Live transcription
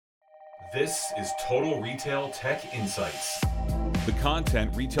This is Total Retail Tech Insights. The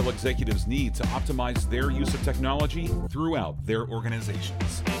content retail executives need to optimize their use of technology throughout their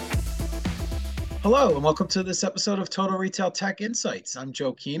organizations. Hello, and welcome to this episode of Total Retail Tech Insights. I'm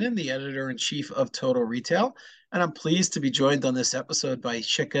Joe Keenan, the editor-in-chief of Total Retail, and I'm pleased to be joined on this episode by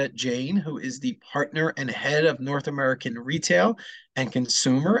Shikha Jain, who is the partner and head of North American Retail and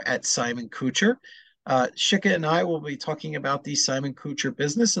Consumer at Simon-Kucher. Shikha and I will be talking about the Simon-Kucher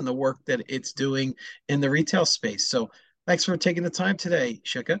business and the work that it's doing in the retail space. So thanks for taking the time today,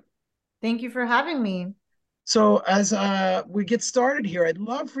 Shikha. Thank you for having me. So as we get started here, I'd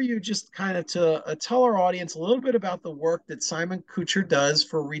love for you just kind of to tell our audience a little bit about the work that Simon-Kucher does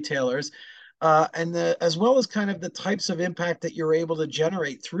for retailers, as well as kind of the types of impact that you're able to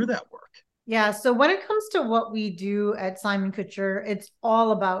generate through that work. Yeah, so when it comes to what we do at Simon-Kucher, it's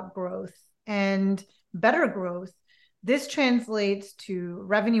all about growth and better growth. This translates to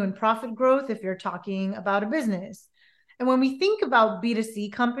revenue and profit growth if you're talking about a business. And when we think about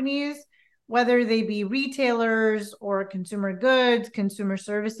B2C companies, whether they be retailers or consumer goods, consumer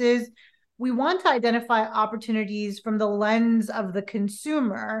services, we want to identify opportunities from the lens of the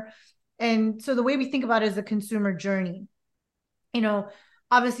consumer. And so the way we think about it is the consumer journey.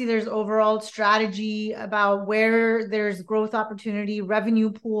 Obviously there's overall strategy about where there's growth opportunity, revenue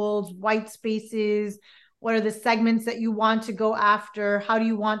pools, white spaces, what are the segments that you want to go after, how do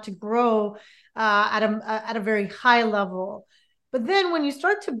you want to grow at a very high level. But then when you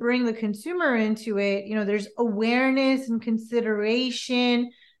start to bring the consumer into it, there's awareness and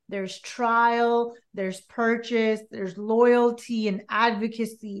consideration, there's trial, there's purchase, there's loyalty and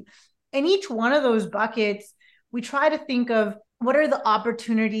advocacy. In each one of those buckets, we try to think of what are the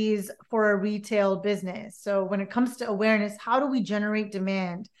opportunities for a retail business. So when it comes to awareness, how do we generate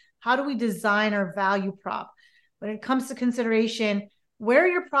demand? How do we design our value prop? When it comes to consideration, where are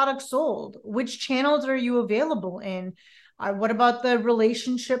your products sold? Which channels are you available in? What about the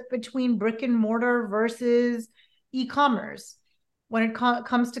relationship between brick and mortar versus e-commerce? When it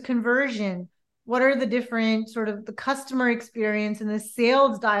comes to conversion, what are the different sort of the customer experience and the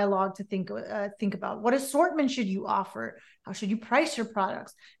sales dialogue to think about? What assortment should you offer? How should you price your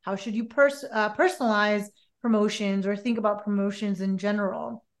products? How should you personalize promotions or think about promotions in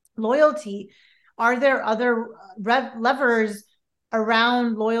general? Loyalty. Are there other levers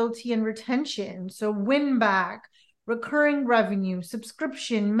around loyalty and retention? So win back, recurring revenue,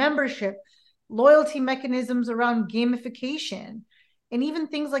 subscription, membership, loyalty mechanisms around gamification, and even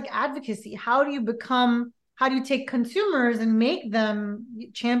things like advocacy. How do you take consumers and make them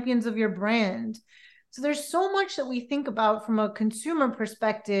champions of your brand? So there's so much that we think about from a consumer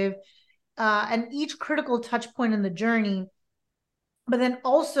perspective, and each critical touch point in the journey. But then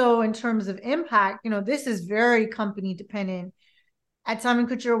also in terms of impact, this is very company dependent. At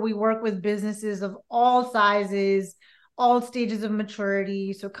Simon-Kucher, we work with businesses of all sizes, all stages of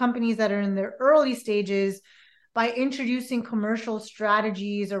maturity. So companies that are in their early stages, by introducing commercial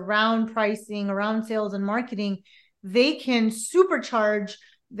strategies around pricing, around sales and marketing, they can supercharge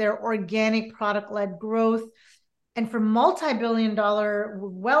their organic product-led growth. And for multi-billion-dollar,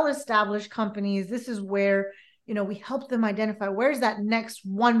 well-established companies, this is where we help them identify where's that next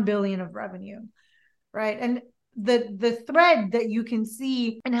 1 billion of revenue, right? And the thread that you can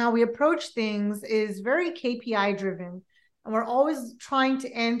see in how we approach things is very KPI driven. And we're always trying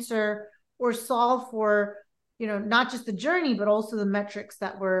to answer or solve for, not just the journey, but also the metrics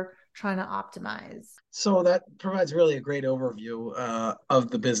that we're trying to optimize. So that provides really a great overview of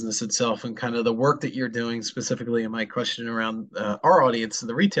the business itself and kind of the work that you're doing specifically in my question around our audience in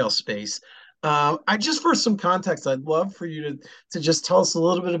the retail space. For some context, I'd love for you to just tell us a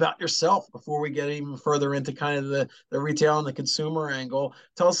little bit about yourself before we get even further into kind of the retail and the consumer angle.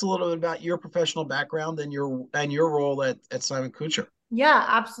 Tell us a little bit about your professional background and your role at Simon-Kucher. Yeah,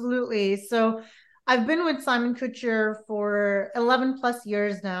 absolutely. So I've been with Simon-Kucher for 11 plus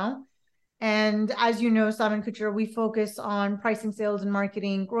years now. And as you know, Simon-Kucher, we focus on pricing, sales, and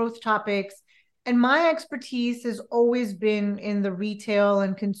marketing, growth topics. And my expertise has always been in the retail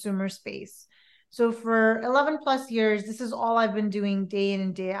and consumer space. So for 11 plus years, this is all I've been doing day in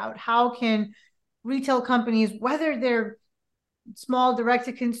and day out. How can retail companies, whether they're small direct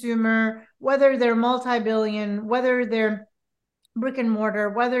to consumer, whether they're multi-billion, whether they're brick and mortar,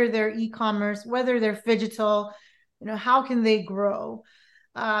 whether they're e-commerce, whether they're phygital, how can they grow?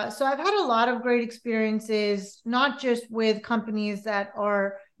 So I've had a lot of great experiences, not just with companies that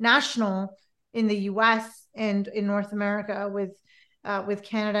are national in the US and in North America with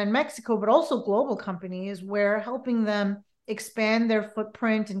Canada and Mexico, but also global companies where helping them expand their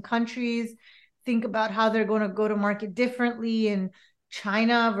footprint in countries, think about how they're going to go to market differently and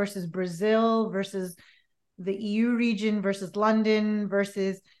China versus Brazil versus the EU region versus London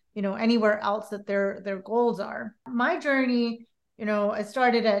versus, anywhere else that their goals are. My journey, I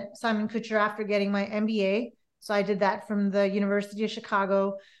started at Simon-Kucher after getting my MBA. So I did that from the University of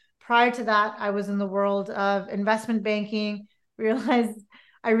Chicago. Prior to that, I was in the world of investment banking, realized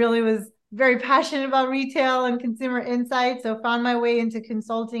I really was very passionate about retail and consumer insights. So found my way into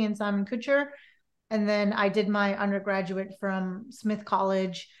consulting in Simon-Kucher. And then I did my undergraduate from Smith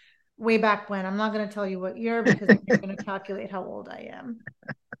College way back when. I'm not going to tell you what year because you're going to calculate how old I am.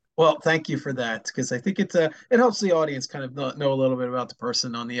 Well, thank you for that, because I think it helps the audience kind of know a little bit about the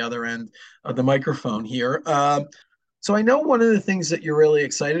person on the other end of the microphone here. So I know one of the things that you're really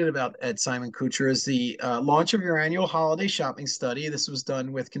excited about at Simon-Kucher is the launch of your annual holiday shopping study. This was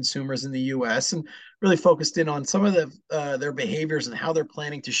done with consumers in the U.S. and really focused in on some of their behaviors and how they're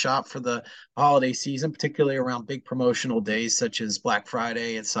planning to shop for the holiday season, particularly around big promotional days such as Black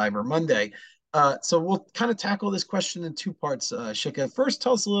Friday and Cyber Monday. So we'll kind of tackle this question in two parts, Shikha. First,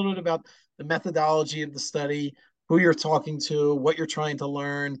 tell us a little bit about the methodology of the study, who you're talking to, what you're trying to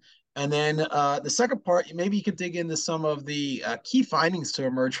learn, and then the second part, maybe you could dig into some of the key findings to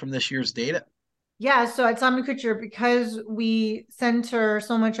emerge from this year's data. Yeah, so at Simon-Kucher, because we center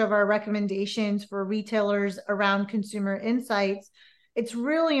so much of our recommendations for retailers around consumer insights, it's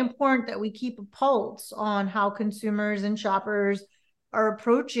really important that we keep a pulse on how consumers and shoppers are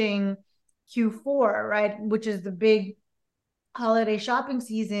approaching Q4, right? Which is the big holiday shopping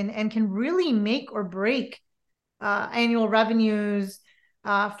season and can really make or break annual revenues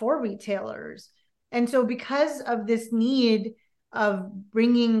for retailers. And so because of this need of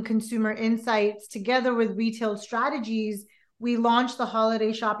bringing consumer insights together with retail strategies, we launched the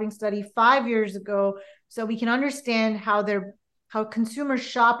holiday shopping study 5 years ago so we can understand how consumer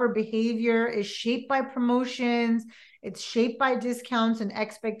shopper behavior is shaped by promotions, it's shaped by discounts and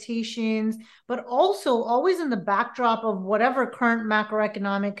expectations, but also always in the backdrop of whatever current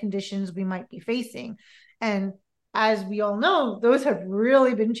macroeconomic conditions we might be facing. And as we all know, those have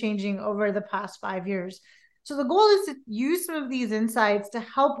really been changing over the past 5 years. So the goal is to use some of these insights to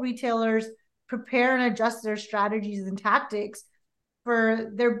help retailers prepare and adjust their strategies and tactics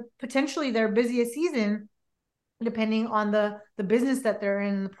for potentially their busiest season, depending on the business that they're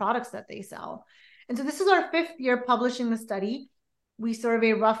in and the products that they sell. And so this is our 5th year publishing the study. We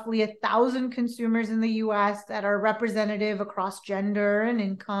survey roughly 1,000 consumers in the US that are representative across gender and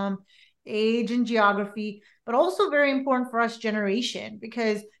income, age and geography, but also very important for us, generation,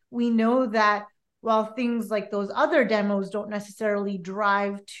 because we know that while things like those other demos don't necessarily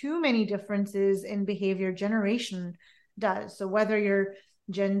drive too many differences in behavior, generation does. So whether you're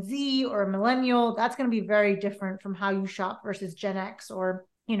Gen Z or a millennial, that's going to be very different from how you shop versus Gen X or,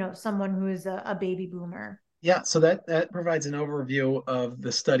 someone who is a baby boomer. Yeah, so that provides an overview of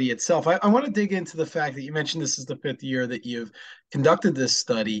the study itself. I want to dig into the fact that you mentioned this is the 5th year that you've conducted this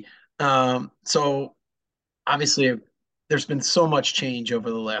study. So obviously there's been so much change over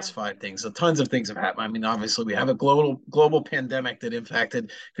the last 5 things. So tons of things have happened. I mean, obviously we have a global pandemic that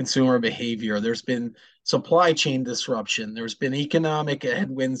impacted consumer behavior. There's been supply chain disruption. There's been economic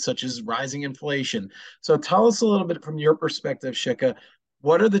headwinds such as rising inflation. So tell us a little bit from your perspective, Shikha,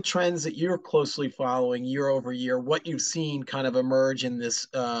 what are the trends that you're closely following year over year? What you've seen kind of emerge in this,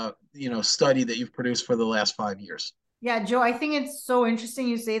 study that you've produced for the last 5 years? Yeah, Joe, I think it's so interesting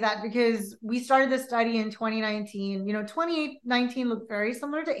you say that because we started the study in 2019. 2019 looked very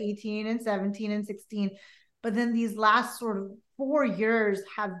similar to 18 and 17 and 16. But then these last sort of 4 years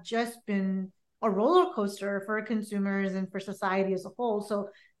have just been a roller coaster for consumers and for society as a whole. So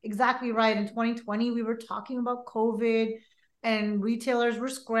exactly right. In 2020, we were talking about COVID and retailers were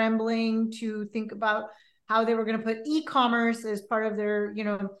scrambling to think about how they were going to put e-commerce as part of their,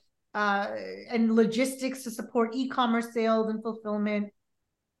 and logistics to support e-commerce sales and fulfillment.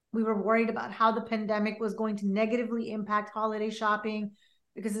 We were worried about how the pandemic was going to negatively impact holiday shopping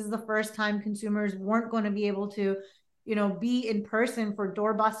because this is the first time consumers weren't going to be able to, be in person for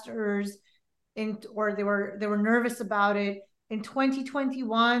doorbusters, or they were nervous about it. In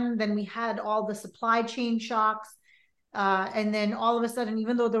 2021, then we had all the supply chain shocks. And then all of a sudden,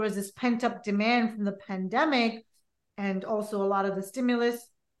 even though there was this pent-up demand from the pandemic and also a lot of the stimulus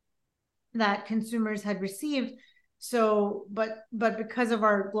that consumers had received, but because of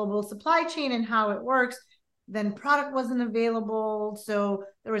our global supply chain and how it works, then product wasn't available. So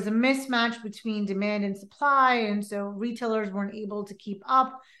there was a mismatch between demand and supply. And so retailers weren't able to keep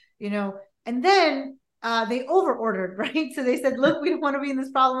up, and then they overordered, right? So they said, look, we don't want to be in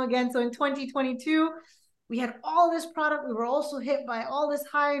this problem again. So in 2022, we had all this product. We were also hit by all this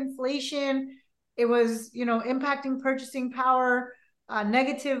high inflation. It was, impacting purchasing power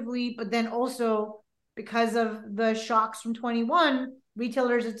negatively, but then also because of the shocks from 21,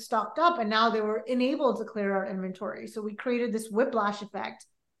 retailers had stocked up and now they were enabled to clear out inventory. So we created this whiplash effect.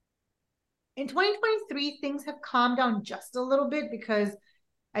 In 2023, things have calmed down just a little bit because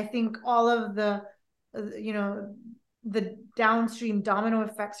I think all of the, the downstream domino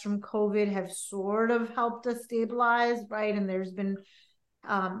effects from COVID have sort of helped us stabilize, right? And there's been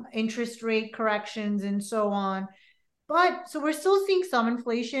interest rate corrections and so on. But so we're still seeing some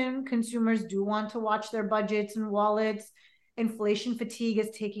inflation. Consumers do want to watch their budgets and wallets. Inflation fatigue is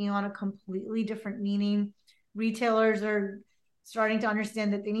taking on a completely different meaning. Retailers are starting to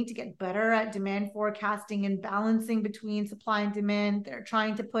understand that they need to get better at demand forecasting and balancing between supply and demand. They're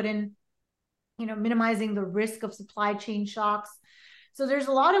trying to put in, minimizing the risk of supply chain shocks. So there's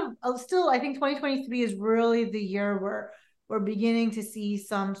a lot of still, I think 2023 is really the year where we're beginning to see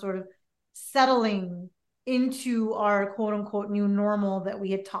some sort of settling into our quote unquote new normal that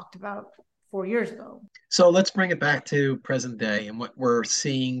we had talked about 4 years ago. So let's bring it back to present day and what we're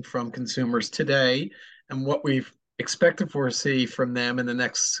seeing from consumers today and what we've expected to see from them in the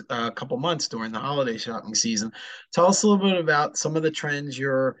next couple months during the holiday shopping season. Tell us a little bit about some of the trends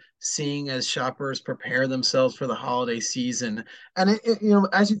you're seeing as shoppers prepare themselves for the holiday season. And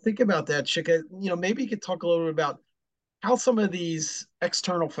as you think about that, Shikha, maybe you could talk a little bit about how some of these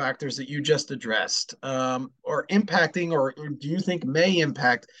external factors that you just addressed are impacting, or do you think may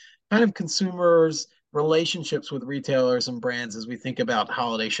impact kind of consumers' relationships with retailers and brands as we think about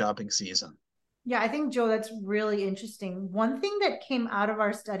holiday shopping season? Yeah, I think, Joe, that's really interesting. One thing that came out of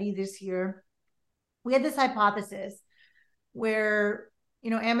our study this year, we had this hypothesis where,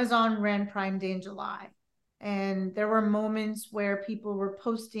 Amazon ran Prime Day in July. And there were moments where people were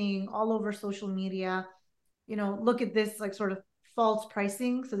posting all over social media, look at this like sort of false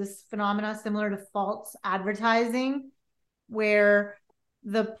pricing. So this phenomena similar to false advertising, where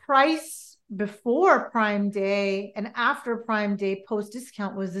the price before Prime Day and after Prime Day post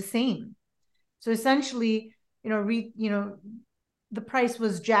discount was the same. So essentially, the price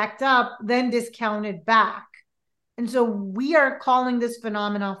was jacked up, then discounted back. And so we are calling this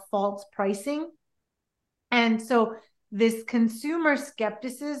phenomena false pricing. And so this consumer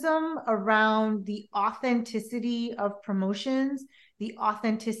skepticism around the authenticity of promotions, the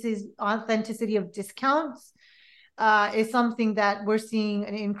authenticity of discounts, is something that we're seeing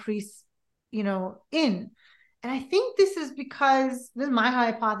an increase, in. And I think this is because, this is my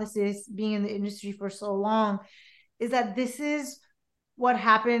hypothesis, being in the industry for so long, is that this is what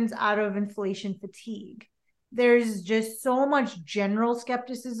happens out of inflation fatigue. There's just so much general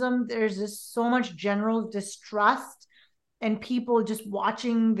skepticism. There's just so much general distrust and people just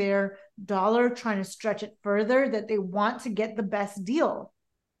watching their dollar, trying to stretch it further, that they want to get the best deal.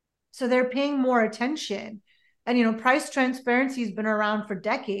 So they're paying more attention. And, price transparency has been around for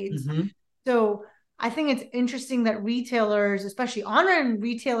decades. Mm-hmm. So I think it's interesting that retailers, especially online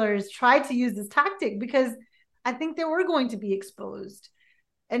retailers, tried to use this tactic because I think they were going to be exposed.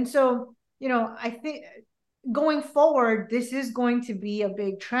 And so, I think going forward, this is going to be a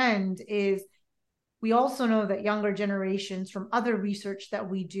big trend. Is we also know that younger generations, from other research that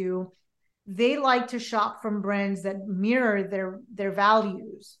we do, they like to shop from brands that mirror their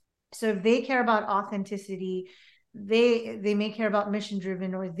values. So if they care about authenticity, they may care about mission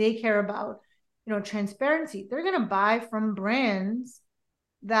driven, or they care about transparency. They're going to buy from brands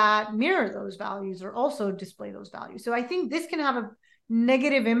that mirror those values or also display those values. So I think this can have a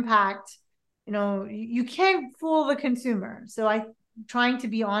negative impact. You can't fool the consumer. So trying to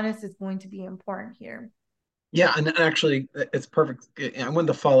be honest is going to be important here. Yeah, and actually, it's perfect. I wanted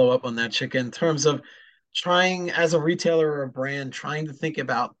to follow up on that, Shikha, in terms of trying, as a retailer or a brand, trying to think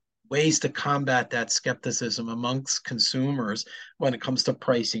about ways to combat that skepticism amongst consumers when it comes to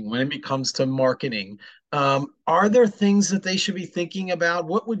pricing, when it comes to marketing. Are there things that they should be thinking about?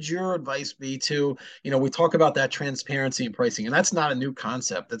 What would your advice be to, we talk about that transparency in pricing, and that's not a new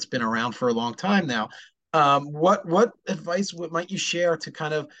concept. That's been around for a long time now. What advice might you share to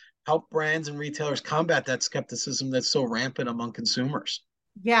kind of help brands and retailers combat that skepticism that's so rampant among consumers?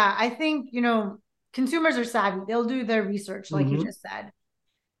 Yeah, I think, consumers are savvy. They'll do their research, like you just said.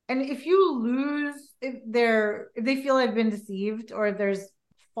 And if you lose, if they feel they've been deceived, or if there's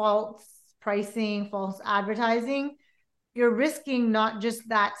false pricing, false advertising, you're risking not just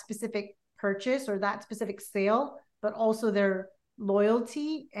that specific purchase or that specific sale, but also their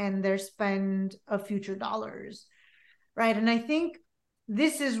loyalty and their spend of future dollars, right? And I think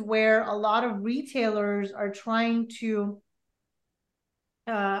this is where a lot of retailers are trying to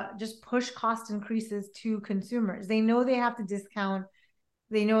just push cost increases to consumers. They know they have to discount.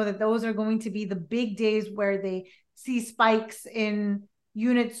 They know that those are going to be the big days where they see spikes in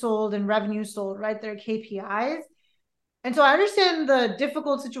units sold and revenue sold, right? Their KPIs. And so I understand the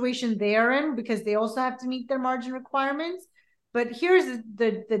difficult situation they're in because they also have to meet their margin requirements. But here's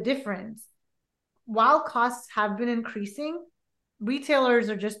the difference. While costs have been increasing, retailers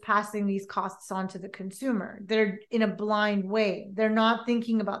are just passing these costs on to the consumer. They're in a blind way. They're not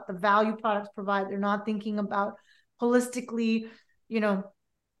thinking about the value products provide. They're not thinking about holistically,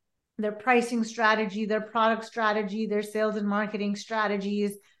 their pricing strategy, their product strategy, their sales and marketing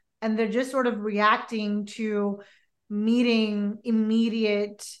strategies. And they're just sort of reacting to meeting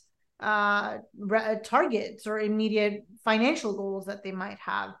immediate targets or immediate financial goals that they might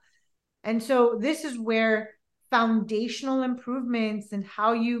have. And so this is where foundational improvements and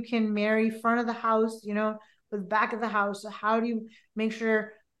how you can marry front of the house, with back of the house. So how do you make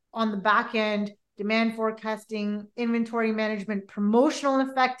sure on the back end, demand forecasting, inventory management, promotional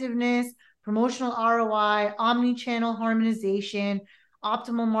effectiveness, promotional ROI, omni-channel harmonization,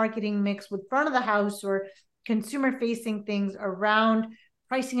 optimal marketing mix with front of the house or consumer facing things around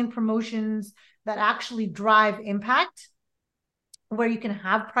pricing and promotions that actually drive impact, where you can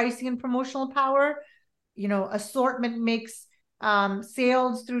have pricing and promotional power, assortment mix,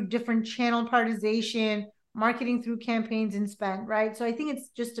 sales through different channel prioritization, marketing through campaigns and spend, right? So I think it's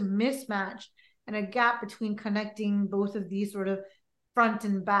just a mismatch and a gap between connecting both of these sort of front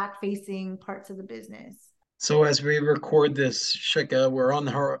and back facing parts of the business. So as we record this, Shikha, we're on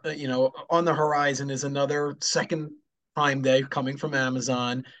the horizon is another second Prime Day coming from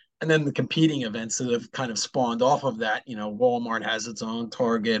Amazon, and then the competing events that have kind of spawned off of that. Walmart has its own,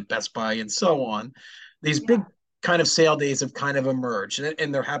 Target, Best Buy, and so on. These big kind of sale days have kind of emerged,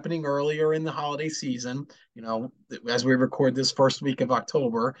 and they're happening earlier in the holiday season. As we record this first week of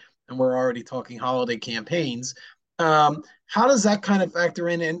October, and we're already talking holiday campaigns. How does that kind of factor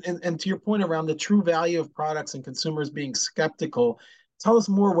in? And to your point around the true value of products and consumers being skeptical, tell us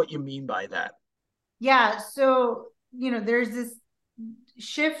more what you mean by that. Yeah. So, there's this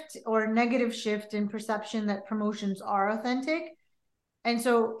shift or negative shift in perception that promotions are authentic. And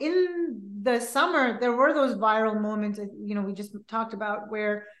so in the summer, there were those viral moments, we just talked about,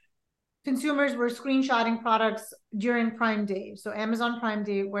 where consumers were screenshotting products during Prime Day. So Amazon Prime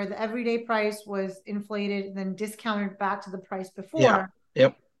Day, where the everyday price was inflated and then discounted back to the price before. Yeah.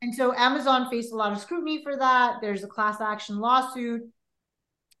 Yep. And so Amazon faced a lot of scrutiny for that. There's a class action lawsuit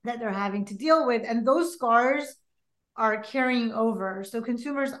that they're having to deal with. And those scars are carrying over. So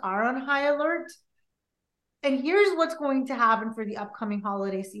consumers are on high alert. And here's what's going to happen for the upcoming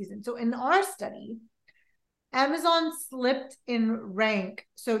holiday season. So in our study, Amazon slipped in rank.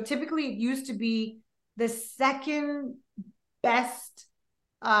 So typically it used to be the second best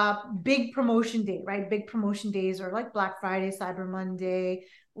big promotion day, right? Big promotion days are like Black Friday, Cyber Monday,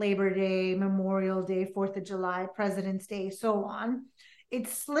 Labor Day, Memorial Day, 4th of July, President's Day, so on. It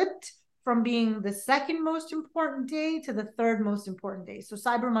slipped from being the second most important day to the third most important day. So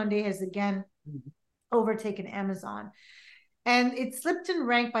Cyber Monday has again overtaken Amazon. And it slipped in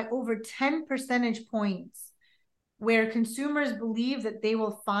rank by over 10 percentage points, where consumers believe that they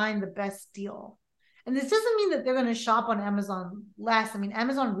will find the best deal. And this doesn't mean that they're going to shop on Amazon less. I mean,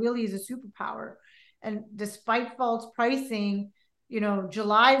 Amazon really is a superpower. And despite false pricing,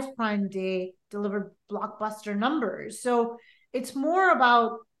 July's Prime Day delivered blockbuster numbers. So it's more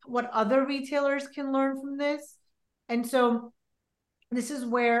about what other retailers can learn from this. And so this is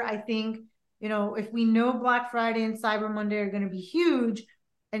where I think, if we know Black Friday and Cyber Monday are going to be huge,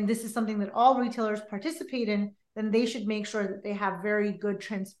 and this is something that all retailers participate in, then they should make sure that they have very good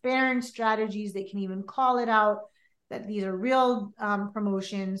transparent strategies. They can even call it out that these are real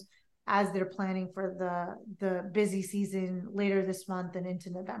promotions as they're planning for the busy season later this month and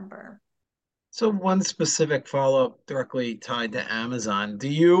into November. So one specific follow-up directly tied to Amazon. Do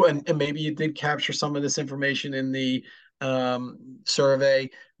you, and maybe you did capture some of this information in the survey,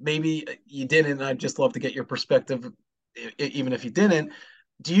 maybe you didn't, I'd just love to get your perspective, even if you didn't.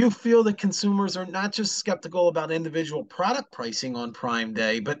 Do you feel that consumers are not just skeptical about individual product pricing on Prime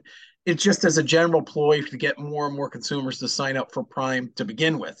Day, but it's just as a general ploy to get more and more consumers to sign up for Prime to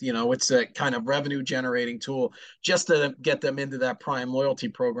begin with? It's a kind of revenue generating tool just to get them into that Prime loyalty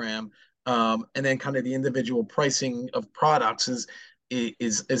program. And then kind of the individual pricing of products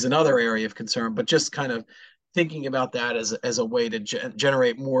is another area of concern, but just kind of thinking about that as a way to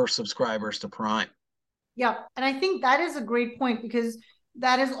generate more subscribers to Prime. Yeah. And I think that is a great point, because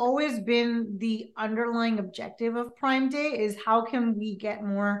that has always been the underlying objective of Prime Day, is how can we get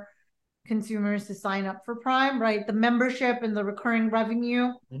more consumers to sign up for Prime, right? The membership and the recurring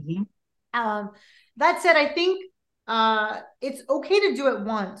revenue. Mm-hmm. That said, I think it's okay to do it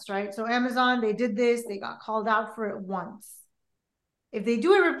once, right? So Amazon, they did this, they got called out for it once. If they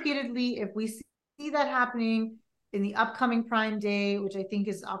do it repeatedly, if we see that happening in the upcoming Prime Day, which I think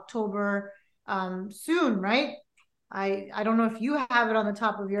is October soon, right? I don't know if you have it on the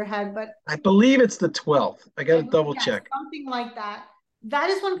top of your head, but I believe it's the 12th. I got to double yeah, check. something like that. That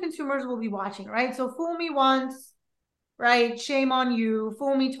is when consumers will be watching, right? So fool me once, right? Shame on you.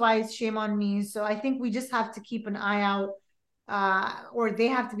 Fool me twice, shame on me. So I think we just have to keep an eye out, or they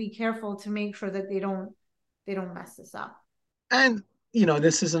have to be careful to make sure that they don't mess this up. And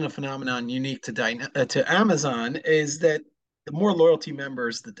this isn't a phenomenon unique to Amazon. Is that the more loyalty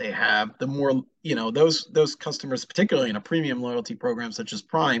members that they have, the more those customers, particularly in a premium loyalty program such as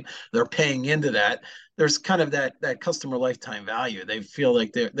Prime, they're paying into that. There's kind of that customer lifetime value. They feel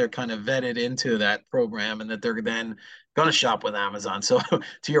like they're kind of vetted into that program, and that they're then going to shop with Amazon. So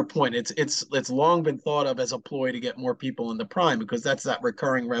to your point, it's long been thought of as a ploy to get more people into Prime, because that's that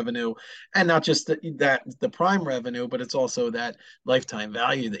recurring revenue, and not just the Prime revenue, but it's also that lifetime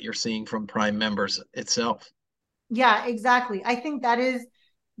value that you're seeing from Prime members itself. Yeah, exactly. I think that is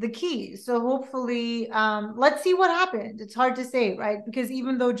the key. So hopefully, let's see what happens. It's hard to say, right? Because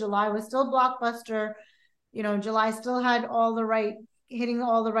even though July was still blockbuster, July still had hitting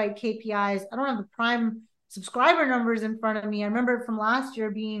all the right KPIs. I don't have the Prime subscriber numbers in front of me. I remember from last year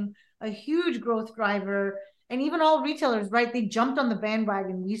being a huge growth driver, and even all retailers, right? They jumped on the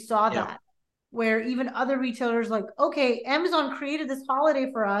bandwagon. We saw Yeah. that, where even other retailers like, okay, Amazon created this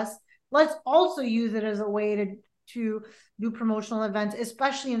holiday for us. Let's also use it as a way to do promotional events,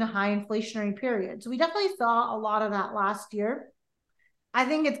 especially in a high inflationary period. So we definitely saw a lot of that last year. I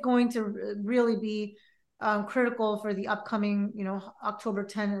think it's going to really be critical for the upcoming, October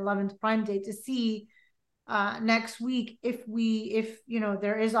 10th and 11th Prime Day to see next week if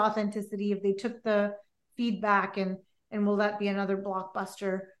there is authenticity, if they took the feedback, and will that be another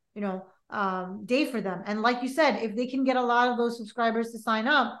blockbuster, day for them. And like you said, if they can get a lot of those subscribers to sign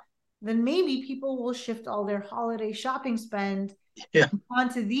up, then maybe people will shift all their holiday shopping spend Yeah.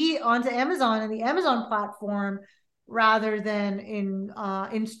 onto Amazon and the Amazon platform, rather than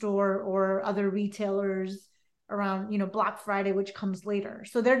in store or other retailers around Black Friday, which comes later.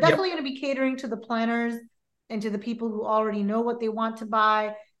 So they're Yep. definitely going to be catering to the planners and to the people who already know what they want to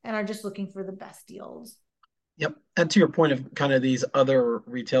buy and are just looking for the best deals. Yep. And to your point of kind of these other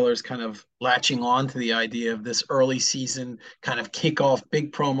retailers kind of latching on to the idea of this early season kind of kickoff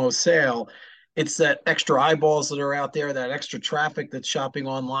big promo sale, it's that extra eyeballs that are out there, that extra traffic that's shopping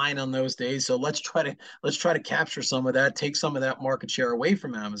online on those days. So let's try to capture some of that, take some of that market share away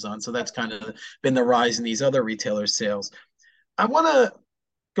from Amazon. So that's kind of been the rise in these other retailers' sales. I want to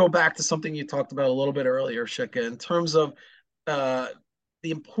go back to something you talked about a little bit earlier, Shikha, in terms of uh,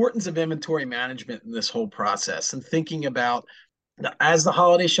 the importance of inventory management in this whole process, and thinking about as the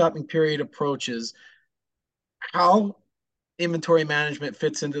holiday shopping period approaches, how inventory management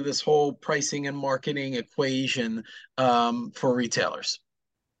fits into this whole pricing and marketing equation for retailers.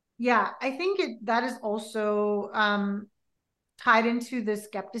 Yeah, I think that is also tied into the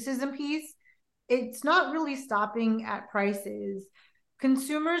skepticism piece. It's not really stopping at prices.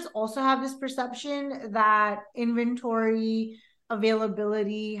 Consumers also have this perception that inventory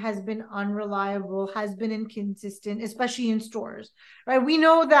availability has been unreliable, has been inconsistent, especially in stores, right? We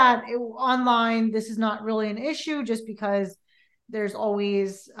know that online, this is not really an issue, just because there's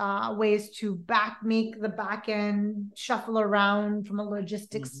always ways to make the back end shuffle around from a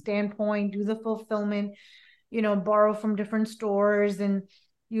logistics standpoint, do the fulfillment, borrow from different stores, and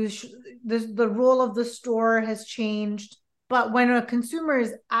use the role of the store has changed. But when a consumer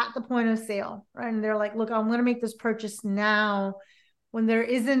is at the point of sale, right, and they're like, look, I'm going to make this purchase now, when there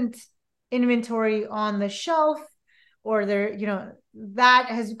isn't inventory on the shelf, or that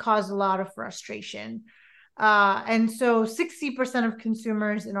has caused a lot of frustration. And so 60% of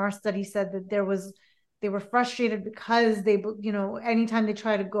consumers in our study said that they were frustrated because anytime they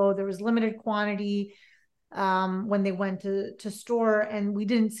try to go, there was limited quantity when they went to store, and we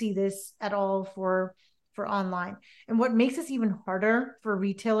didn't see this at all for online. And what makes this even harder for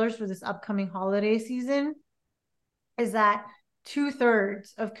retailers for this upcoming holiday season is that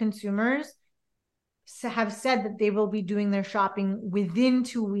 2/3 of consumers have said that they will be doing their shopping within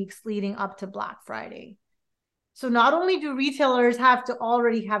 2 weeks leading up to Black Friday. So not only do retailers have to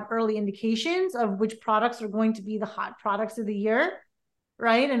already have early indications of which products are going to be the hot products of the year,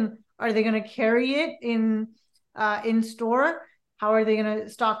 right? And are they going to carry it in store? How are they going to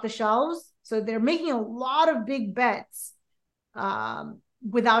stock the shelves? So they're making a lot of big bets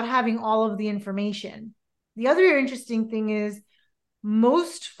without having all of the information. The other interesting thing is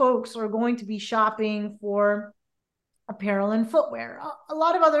most folks are going to be shopping for apparel and footwear, a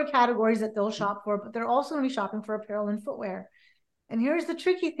lot of other categories that they'll shop for, but they're also going to be shopping for apparel and footwear. And here's the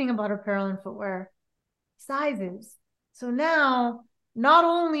tricky thing about apparel and footwear: sizes. So now, not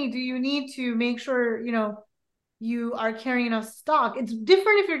only do you need to make sure, you are carrying enough stock. It's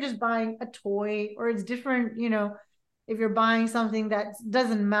different if you're just buying a toy, or it's different, if you're buying something that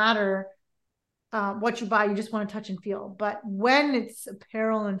doesn't matter what you buy, you just want to touch and feel. But when it's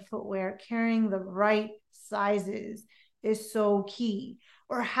apparel and footwear, carrying the right sizes is so key.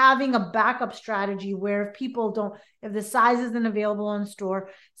 Or having a backup strategy where if the size isn't available in store,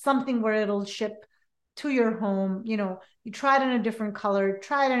 something where it'll ship to your home, you try it in a different color,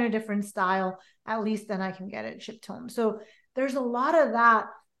 try it in a different style, at least then I can get it shipped home. So there's a lot of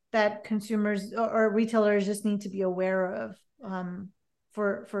that consumers or retailers just need to be aware of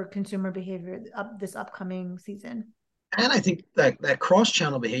for consumer behavior this upcoming season. And I think that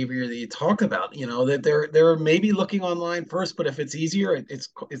cross-channel behavior that you talk about, that they're maybe looking online first, but if it's easier,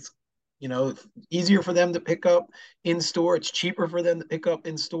 it's easier for them to pick up in store. It's cheaper for them to pick up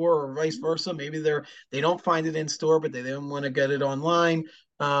in store, or vice versa. Maybe they don't find it in store, but they don't want to get it online.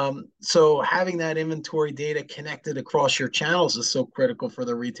 So having that inventory data connected across your channels is so critical for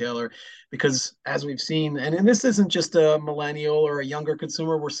the retailer, because as we've seen, and this isn't just a millennial or a younger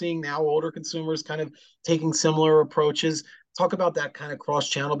consumer, we're seeing now older consumers kind of taking similar approaches. Talk about that kind of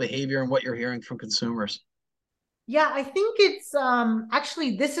cross-channel behavior and what you're hearing from consumers. Yeah, I think it's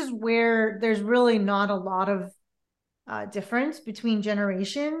actually, this is where there's really not a lot of difference between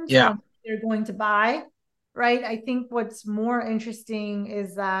generations Yeah. on what they're going to buy, right? I think what's more interesting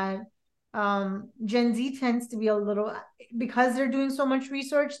is that Gen Z tends to be because they're doing so much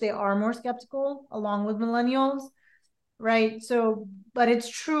research, they are more skeptical along with millennials, right? So, but it's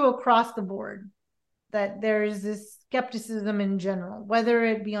true across the board that there's this skepticism in general, whether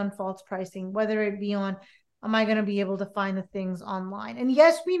it be on false pricing, whether it be on, am I going to be able to find the things online? And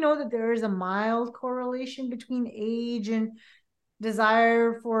yes, we know that there is a mild correlation between age and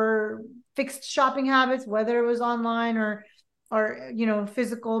desire for fixed shopping habits, whether it was online or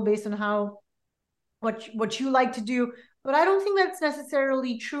physical, based on what you like to do. But I don't think that's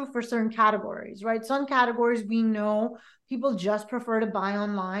necessarily true for certain categories, right? Some categories we know people just prefer to buy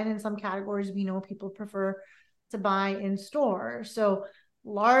online, and some categories we know people prefer to buy in store. So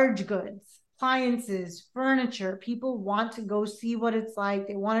large goods, appliances, furniture, people want to go see what it's like.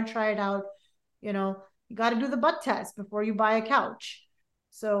 They want to try it out. You got to do the butt test before you buy a couch.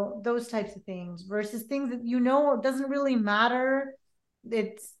 So those types of things versus things that it doesn't really matter.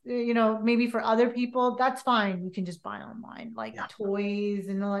 It's maybe for other people that's fine, you can just buy online, like toys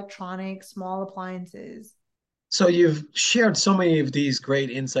and electronics, small appliances. So you've shared so many of these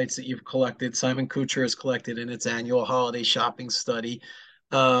great insights that you've collected. Simon-Kucher has collected in its annual holiday shopping study,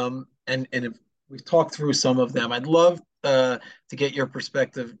 and if we've talked through some of them. I'd love to get your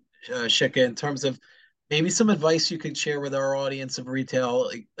perspective, Shikha, in terms of maybe some advice you could share with our audience of retail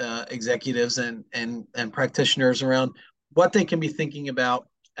executives and practitioners around what they can be thinking about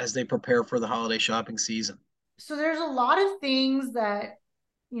as they prepare for the holiday shopping season. So there's a lot of things that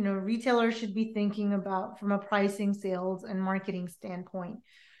retailers should be thinking about from a pricing, sales, and marketing standpoint.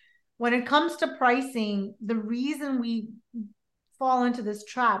 When it comes to pricing, the reason we fall into this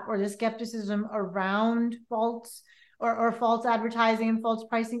trap or the skepticism around false or false advertising and false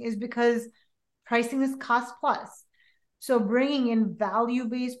pricing is because pricing is cost plus. So bringing in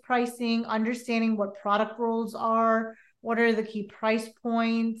value-based pricing, understanding what product roles are, what are the key price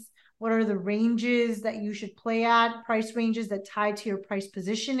points, what are the ranges that you should play at, price ranges that tie to your price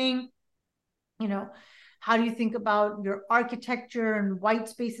positioning. How do you think about your architecture and white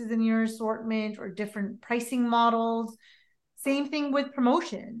spaces in your assortment or different pricing models? Same thing with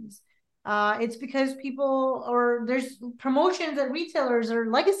promotions. It's because there's promotions at retailers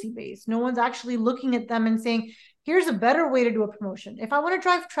are legacy based. No one's actually looking at them and saying, here's a better way to do a promotion. If I want to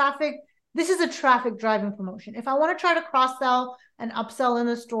drive traffic, this is a traffic driving promotion. If I want to try to cross sell and upsell in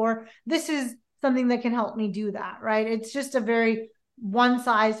the store, this is something that can help me do that, right? It's just a very one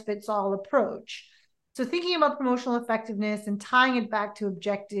size fits all approach. So thinking about promotional effectiveness and tying it back to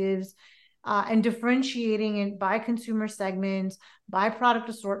objectives, and differentiating it by consumer segments, by product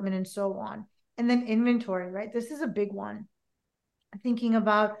assortment, and so on. And then inventory, right? This is a big one. Thinking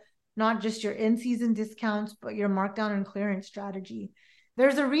about not just your in-season discounts, but your markdown and clearance strategy.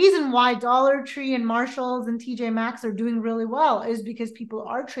 There's a reason why Dollar Tree and Marshalls and TJ Maxx are doing really well, is because people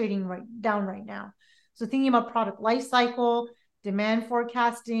are trading down right now. So thinking about product life cycle, demand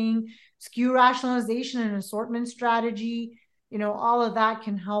forecasting, SKU rationalization and assortment strategy, all of that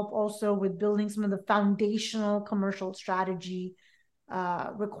can help also with building some of the foundational commercial strategy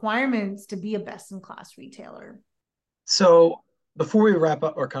requirements to be a best-in-class retailer. So before we wrap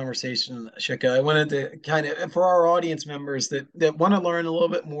up our conversation, Shikha, I wanted to kind of, for our audience members that want to learn a little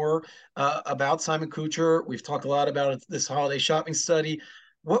bit more about Simon-Kucher, we've talked a lot about this holiday shopping study.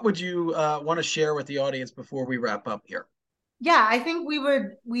 What would you want to share with the audience before we wrap up here? Yeah, I think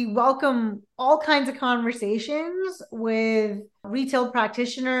we welcome all kinds of conversations with retail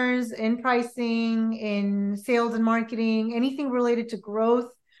practitioners in pricing, in sales and marketing, anything related to growth.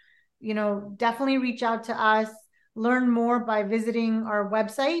 Definitely reach out to us. Learn more by visiting our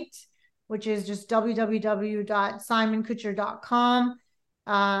website, which is just www.simonkucher.com.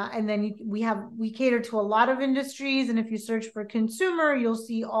 And then we cater to a lot of industries. And if you search for consumer, you'll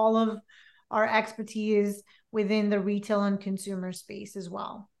see all of our expertise within the retail and consumer space as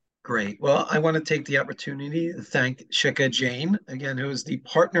well. Great. Well, I want to take the opportunity to thank Shikha Jain, again, who is the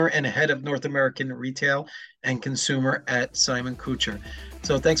partner and head of North American retail and consumer at Simon-Kucher.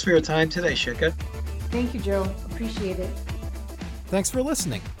 So thanks for your time today, Shikha. Thank you, Joe. Appreciate it. Thanks for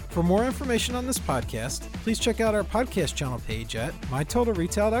listening. For more information on this podcast, please check out our podcast channel page at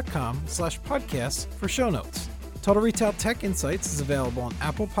mytotalretail.com/podcasts for show notes. Total Retail Tech Insights is available on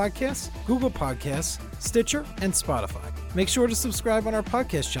Apple Podcasts, Google Podcasts, Stitcher, and Spotify. Make sure to subscribe on our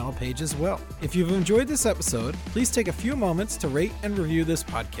podcast channel page as well. If you've enjoyed this episode, please take a few moments to rate and review this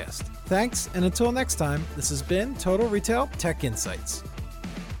podcast. Thanks, and until next time, this has been Total Retail Tech Insights.